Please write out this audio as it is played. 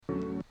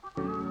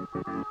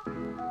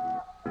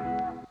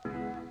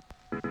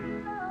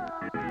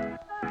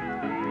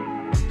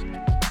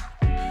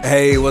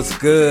Hey, what's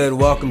good?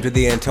 Welcome to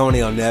the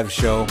Antonio Neves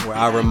Show, where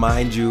I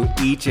remind you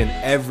each and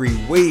every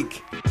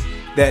week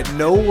that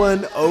no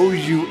one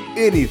owes you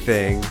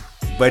anything,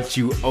 but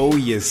you owe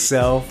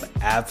yourself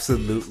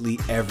absolutely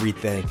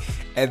everything.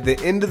 At the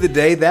end of the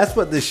day, that's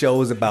what this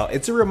show is about.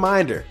 It's a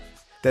reminder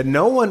that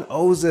no one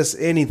owes us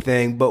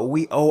anything, but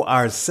we owe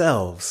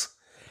ourselves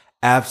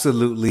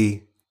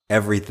absolutely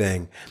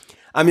everything.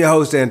 I'm your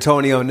host,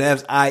 Antonio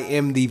Neves. I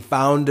am the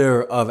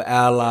founder of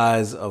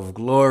Allies of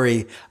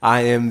Glory.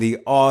 I am the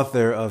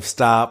author of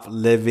Stop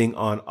Living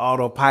on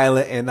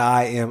Autopilot, and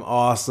I am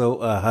also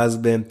a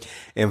husband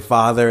and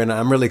father. And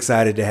I'm really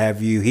excited to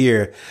have you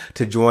here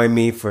to join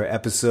me for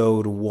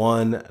episode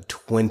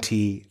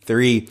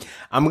 123.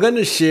 I'm going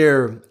to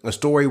share a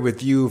story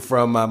with you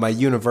from my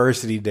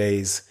university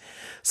days,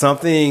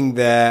 something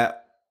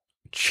that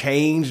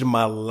changed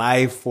my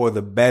life for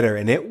the better.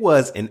 And it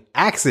was an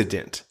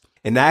accident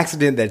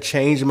that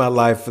changed my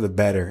life for the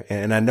better.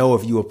 And I know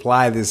if you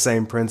apply this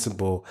same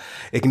principle,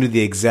 it can do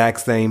the exact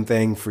same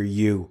thing for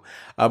you.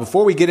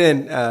 Before we get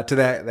into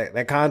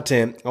that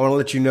content, I want to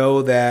let you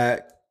know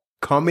that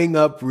coming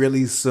up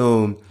really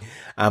soon,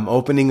 I'm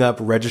opening up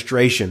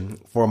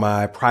registration for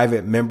my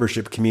private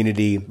membership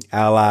community,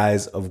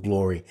 Allies of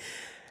Glory.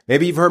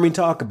 Maybe you've heard me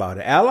talk about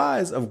it.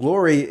 Allies of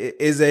Glory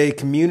is a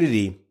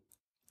community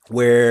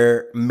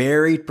where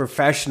married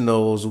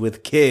professionals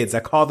with kids,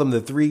 I call them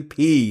the 3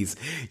 Ps.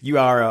 You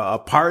are a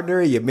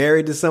partner, you're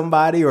married to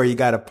somebody, or you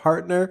got a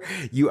partner.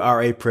 You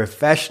are a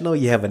professional,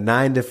 you have a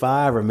 9 to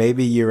 5, or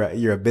maybe you're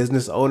a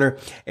business owner,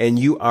 and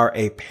you are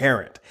a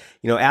parent.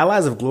 You know,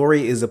 Allies of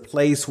Glory is a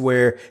place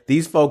where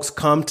these folks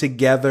come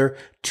together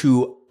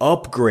to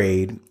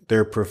upgrade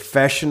their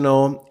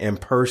professional and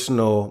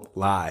personal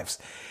lives.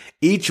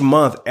 Each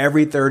month,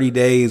 every 30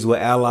 days,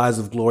 what Allies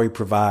of Glory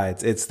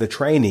provides, it's the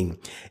training,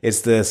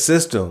 it's the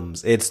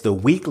systems, it's the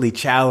weekly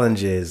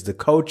challenges, the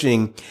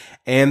coaching,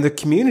 and the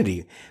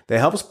community that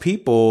helps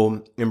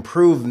people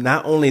improve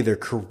not only their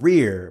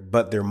career,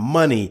 but their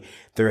money,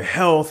 their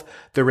health,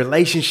 their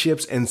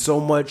relationships, and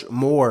so much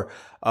more.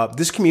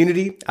 This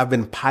community, I've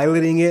been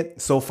piloting it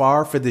so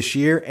far for this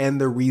year, and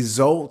the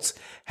results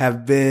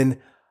have been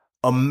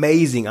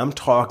amazing. I'm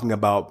talking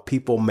about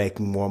people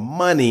making more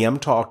money. I'm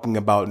talking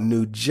about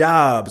new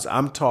jobs.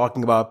 I'm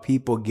talking about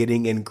people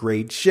getting in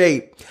great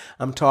shape.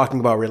 I'm talking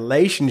about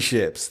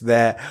relationships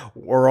that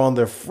were on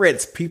the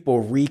fritz,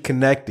 people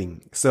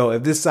reconnecting. So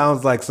if this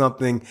sounds like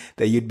something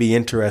that you'd be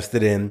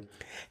interested in,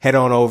 head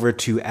on over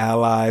to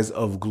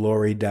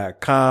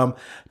alliesofglory.com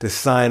to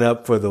sign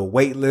up for the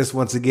wait list.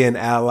 Once again,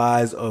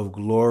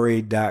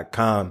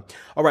 alliesofglory.com.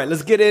 All right,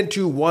 let's get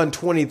into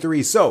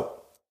 123. So,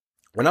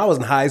 when I was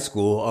in high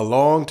school a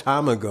long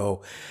time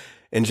ago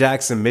in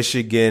Jackson,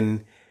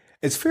 Michigan,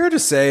 it's fair to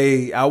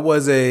say I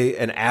was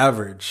an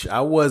average.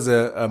 I was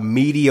a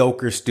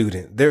mediocre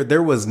student.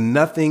 There was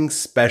nothing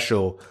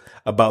special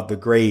about the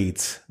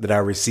grades that I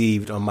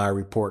received on my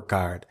report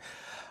card.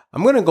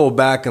 I'm going to go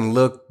back and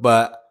look,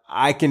 but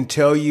I can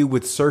tell you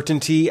with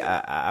certainty,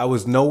 I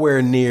was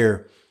nowhere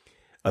near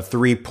a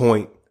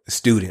 3-point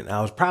student.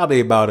 I was probably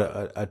about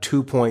a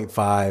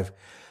 2.5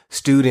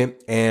 student.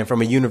 And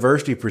from a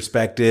university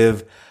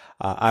perspective,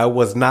 I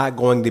was not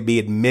going to be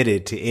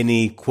admitted to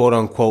any quote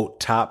unquote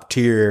top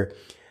tier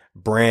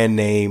brand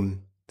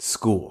name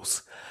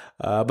schools.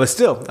 But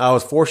still, I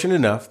was fortunate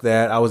enough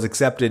that I was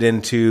accepted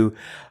into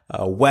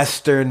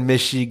Western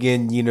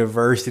Michigan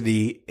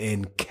University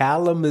in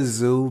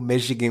Kalamazoo,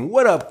 Michigan.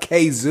 What up,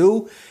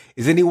 KZoo?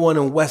 Is anyone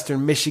in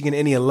Western Michigan,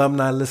 any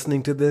alumni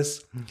listening to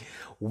this?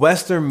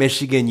 Western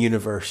Michigan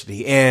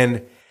University.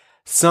 And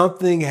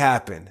something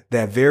happened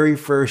that very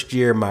first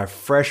year, my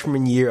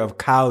freshman year of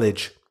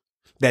college,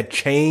 that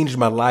changed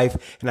my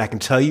life. And I can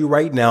tell you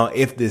right now,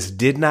 if this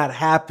did not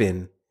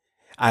happen,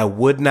 I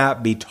would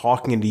not be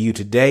talking to you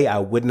today. I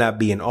would not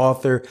be an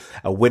author.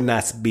 I would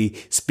not be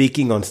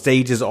speaking on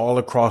stages all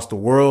across the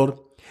world.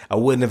 I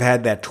wouldn't have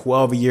had that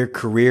 12-year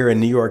career in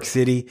New York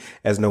City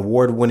as an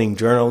award-winning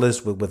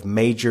journalist with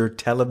major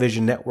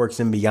television networks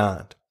and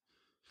beyond.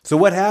 So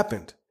what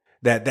happened?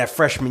 That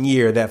freshman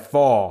year, that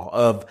fall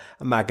of,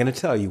 I'm not going to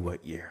tell you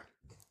what year.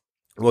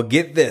 Well,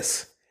 get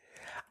this.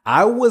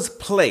 I was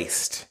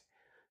placed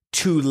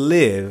to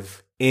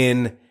live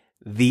in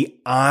the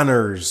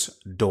honors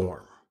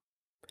dorm.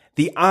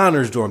 The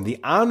honors dorm. The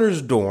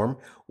honors dorm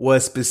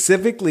was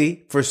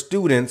specifically for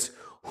students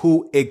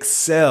who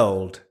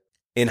excelled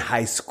in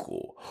high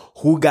school,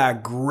 who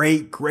got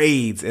great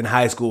grades in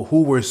high school,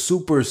 who were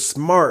super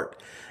smart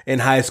in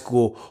high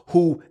school,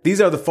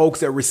 these are the folks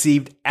that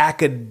received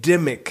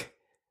academic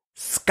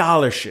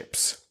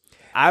scholarships.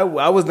 I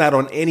was not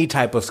on any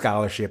type of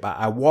scholarship.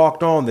 I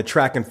walked on the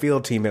track and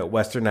field team at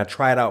Western. I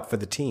tried out for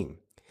the team,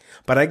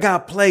 but I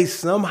got placed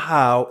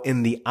somehow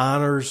in the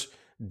honors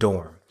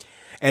dorm.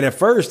 And at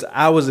first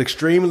I was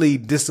extremely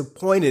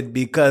disappointed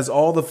because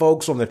all the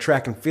folks on the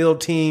track and field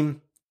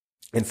team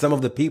and some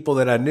of the people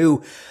that I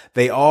knew,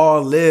 they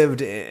all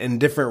lived in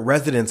different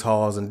residence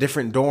halls and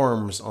different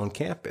dorms on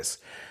campus.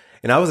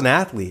 And I was an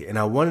athlete and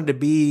I wanted to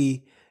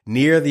be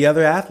near the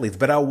other athletes,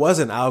 but I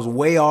wasn't. I was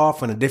way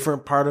off on a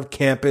different part of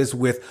campus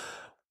with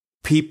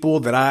people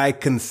that I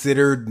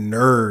considered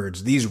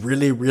nerds, these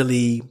really,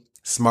 really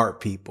smart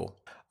people.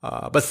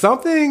 But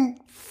something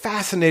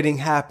fascinating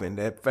happened.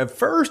 At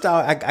first,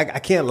 I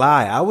can't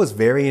lie, I was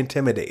very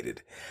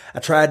intimidated. I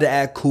tried to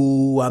act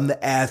cool. I'm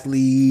the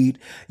athlete,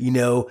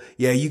 yeah,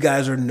 you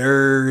guys are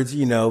nerds.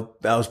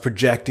 I was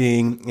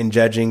projecting and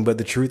judging, but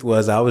the truth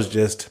was I was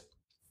just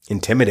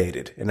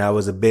intimidated, and I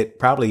was a bit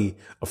probably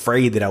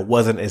afraid that I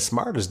wasn't as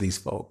smart as these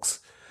folks.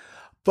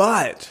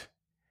 But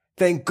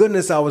thank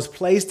goodness I was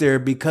placed there,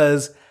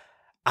 because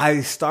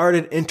I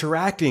started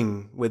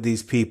interacting with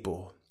these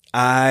people.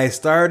 I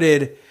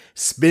started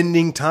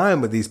spending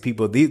time with these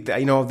people.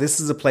 This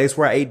is a place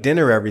where I ate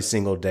dinner every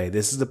single day.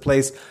 This is a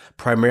place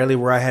primarily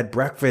where I had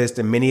breakfast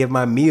and many of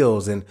my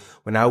meals. And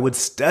when I would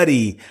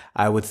study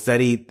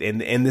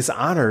in this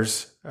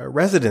honors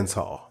residence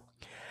hall.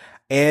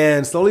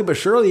 And slowly but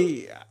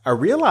surely, I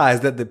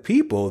realized that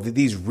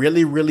these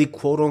really, really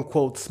quote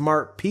unquote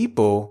smart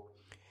people,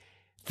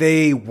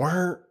 they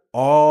weren't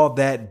all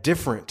that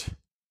different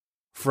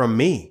from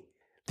me.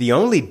 The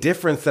only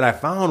difference that I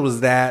found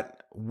was that,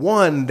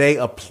 one, they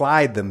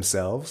applied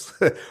themselves.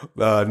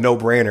 No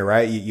brainer,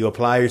 right? You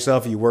apply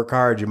yourself, you work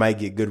hard, you might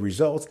get good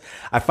results.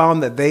 I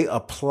found that they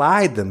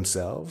applied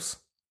themselves,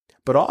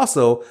 but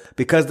also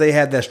because they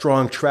had that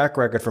strong track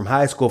record from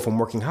high school, from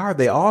working hard,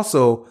 they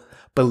also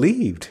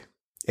believed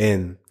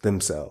in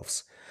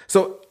themselves.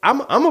 So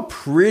I'm a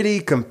pretty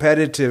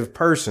competitive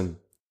person.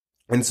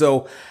 And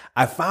so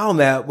I found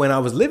that when I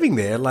was living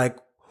there, like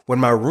when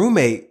my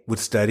roommate would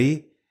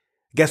study,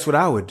 guess what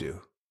I would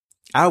do?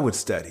 I would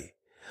study.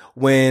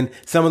 When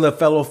some of the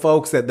fellow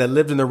folks that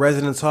lived in the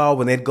residence hall,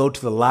 when they'd go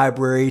to the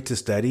library to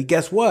study,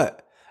 guess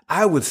what?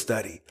 I would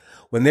study.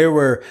 When there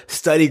were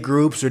study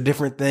groups or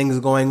different things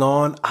going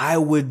on, I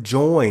would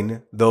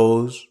join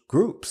those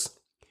groups.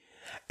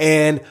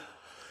 And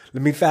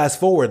let me fast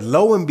forward.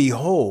 Lo and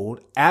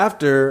behold,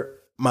 after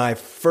my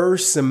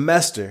first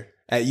semester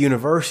at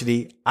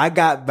university, I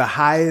got the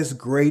highest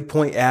grade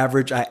point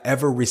average I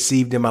ever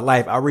received in my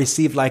life. I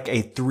received like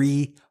a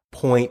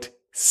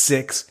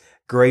 3.6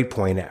 grade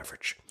point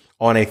average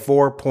on a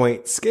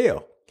 4-point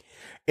scale.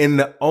 And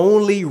the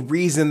only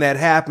reason that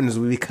happened is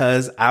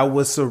because I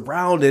was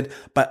surrounded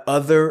by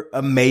other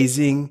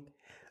amazing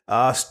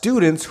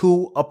students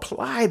who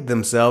applied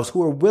themselves, who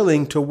were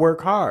willing to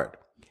work hard.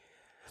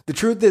 The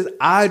truth is,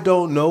 I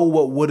don't know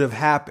what would have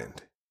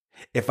happened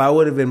if I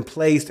would have been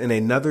placed in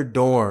another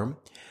dorm,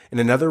 in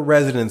another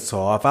residence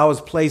hall, if I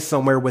was placed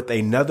somewhere with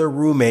another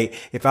roommate,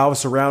 if I was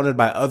surrounded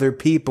by other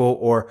people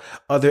or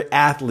other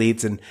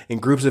athletes and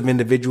groups of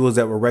individuals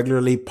that were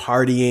regularly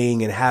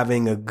partying and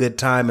having a good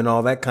time and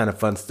all that kind of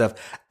fun stuff.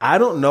 I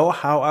don't know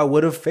how I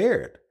would have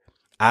fared.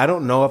 I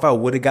don't know if I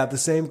would have got the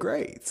same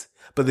grades.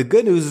 But the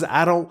good news is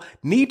I don't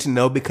need to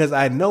know, because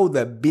I know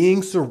that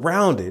being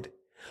surrounded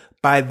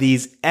by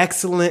these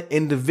excellent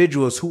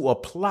individuals who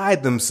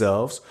applied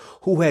themselves,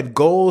 who had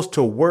goals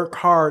to work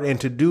hard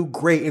and to do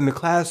great in the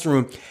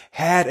classroom,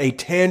 had a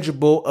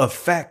tangible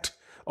effect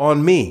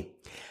on me.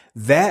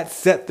 That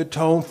set the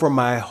tone for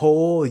my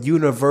whole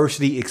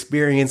university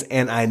experience,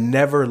 and I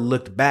never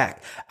looked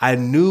back. I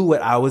knew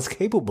what I was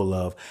capable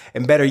of.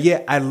 And better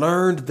yet, I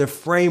learned the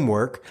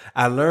framework,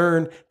 I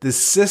learned the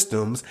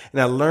systems,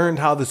 and I learned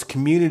how this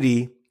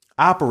community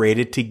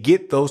operated to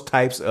get those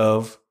types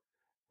of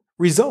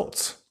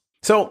results.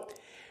 So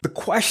the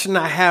question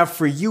I have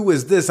for you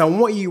is this. I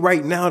want you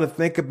right now to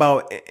think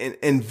about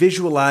and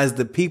visualize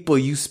the people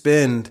you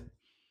spend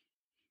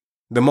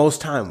the most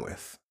time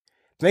with.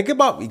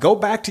 Go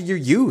back to your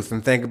youth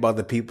and think about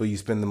the people you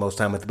spend the most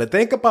time with. But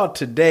think about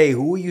today,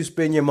 who you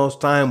spend your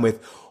most time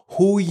with,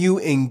 who you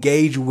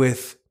engage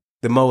with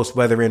the most,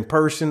 whether in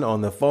person, on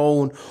the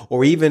phone,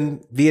 or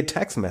even via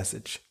text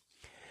message.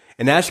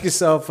 And ask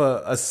yourself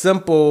a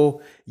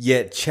simple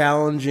yet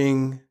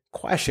challenging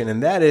question,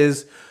 and that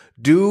is,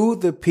 do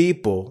the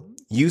people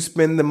you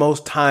spend the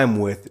most time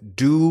with,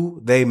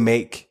 do they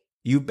make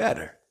you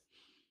better?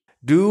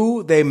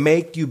 Do they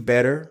make you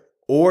better,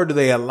 or do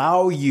they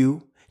allow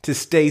you to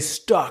stay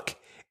stuck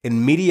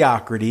in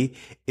mediocrity,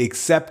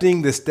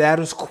 accepting the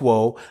status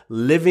quo,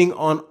 living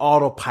on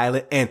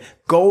autopilot, and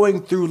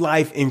going through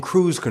life in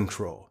cruise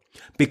control?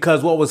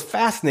 Because what was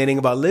fascinating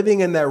about living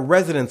in that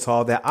residence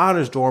hall, that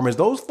honors dorm, is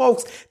those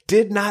folks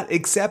did not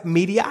accept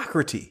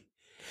mediocrity.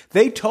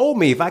 They told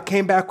me if I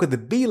came back with a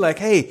B, like,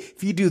 hey,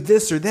 if you do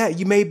this or that,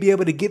 you may be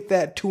able to get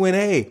that to an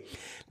A.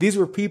 These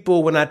were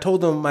people, when I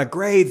told them my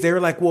grades, they were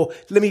like, well,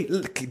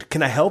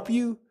 can I help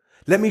you?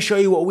 Let me show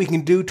you what we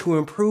can do to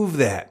improve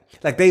that.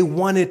 Like, they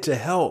wanted to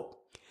help.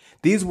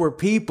 These were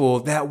people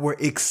that were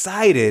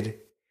excited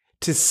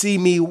to see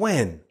me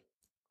win.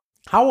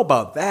 How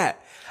about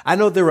that? I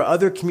know there were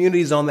other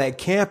communities on that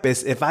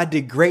campus. If I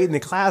did great in the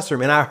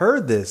classroom, and I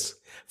heard this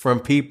from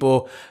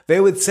people, they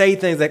would say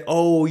things like,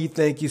 oh, you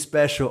think you're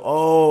special.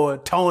 Oh,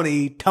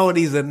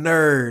 Tony's a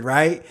nerd,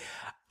 right?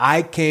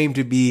 I came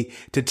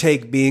to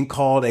take being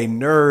called a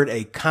nerd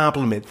a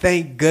compliment.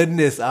 Thank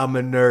goodness I'm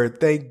a nerd.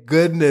 Thank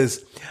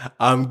goodness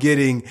I'm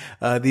getting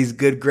these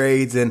good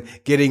grades and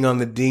getting on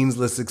the dean's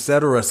list,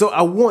 etc. So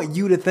I want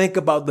you to think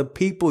about the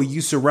people you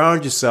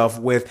surround yourself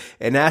with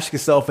and ask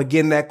yourself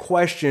again that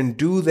question,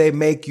 do they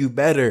make you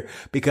better?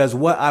 Because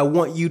what I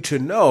want you to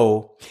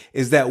know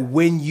is that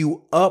when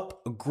you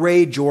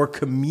upgrade your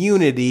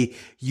community,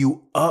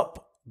 you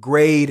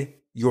upgrade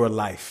your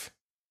life.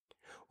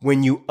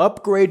 When you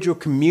upgrade your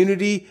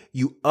community,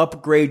 you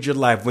upgrade your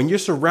life. When you're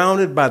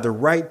surrounded by the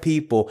right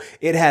people,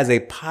 it has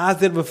a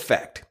positive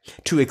effect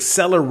to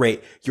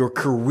accelerate your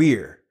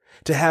career,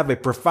 to have a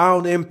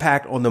profound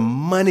impact on the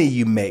money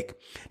you make,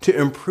 to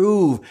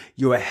improve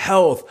your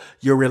health,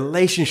 your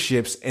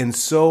relationships, and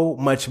so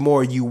much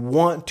more. You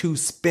want to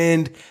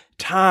spend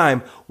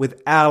time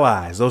with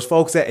allies, those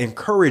folks that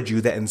encourage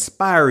you, that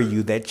inspire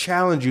you, that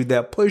challenge you,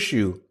 that push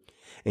you.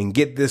 And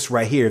get this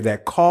right here,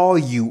 that call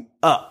you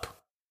up.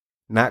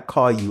 Not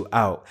call you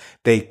out.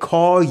 They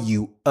call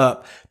you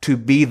up to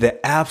be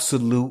the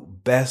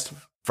absolute best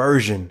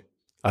version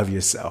of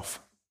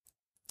yourself.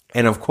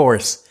 And of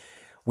course,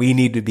 we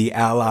need to be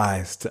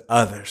allies to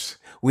others.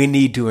 We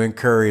need to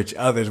encourage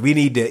others. We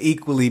need to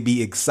equally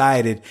be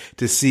excited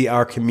to see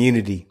our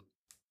community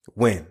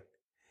win.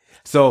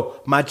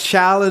 So my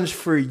challenge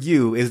for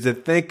you is to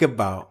think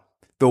about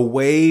the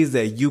ways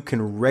that you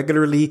can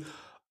regularly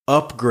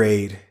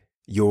upgrade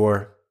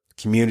your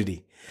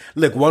community.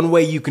 Look, one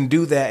way you can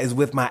do that is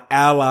with my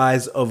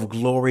Allies of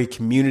Glory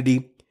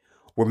community.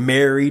 We're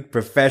married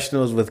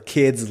professionals with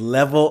kids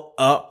level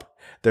up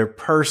their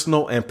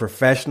personal and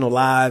professional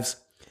lives.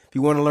 If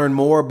you want to learn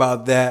more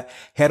about that,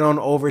 head on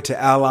over to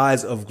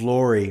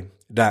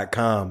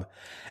alliesofglory.com.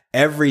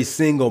 Every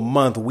single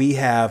month, we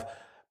have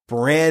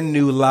brand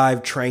new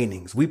live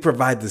trainings. We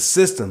provide the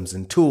systems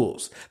and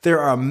tools. There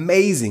are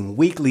amazing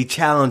weekly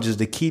challenges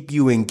to keep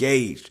you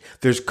engaged.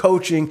 There's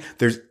coaching,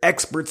 there's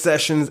expert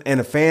sessions, and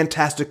a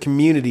fantastic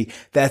community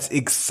that's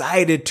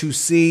excited to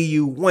see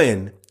you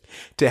win,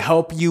 to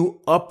help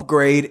you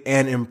upgrade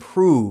and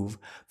improve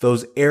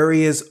those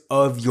areas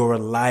of your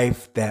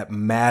life that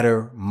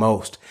matter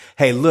most.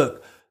 Hey,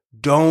 look,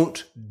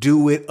 don't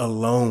do it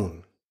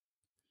alone.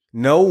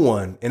 No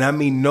one, and I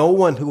mean no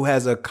one who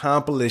has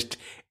accomplished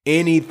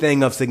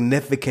anything of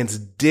significance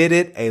did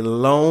it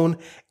alone,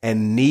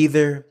 and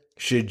neither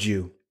should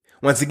you.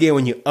 Once again,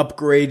 when you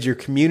upgrade your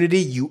community,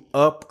 you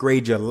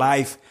upgrade your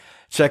life.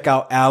 Check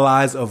out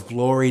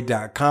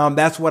alliesofglory.com.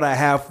 That's what I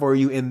have for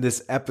you in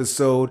this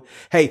episode.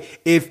 Hey,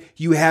 if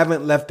you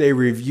haven't left a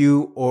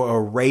review or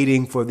a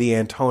rating for the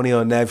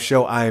Antonio Neves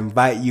Show, I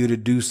invite you to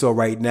do so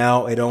right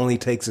now. It only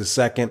takes a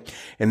second.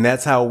 And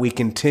that's how we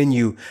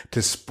continue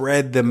to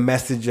spread the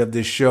message of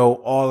this show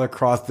all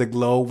across the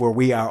globe, where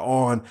we are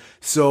on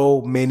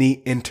so many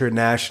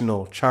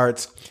international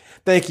charts.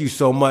 Thank you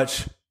so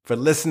much for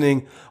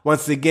listening.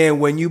 Once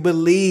again, when you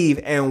believe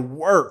and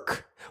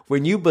work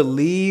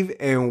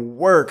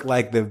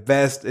like the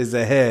best is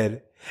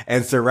ahead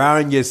and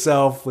surround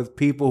yourself with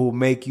people who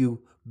make you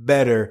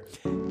better,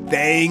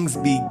 things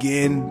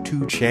begin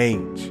to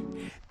change.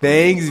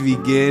 Things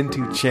begin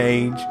to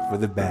change for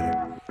the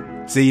better.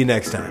 See you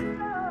next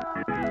time.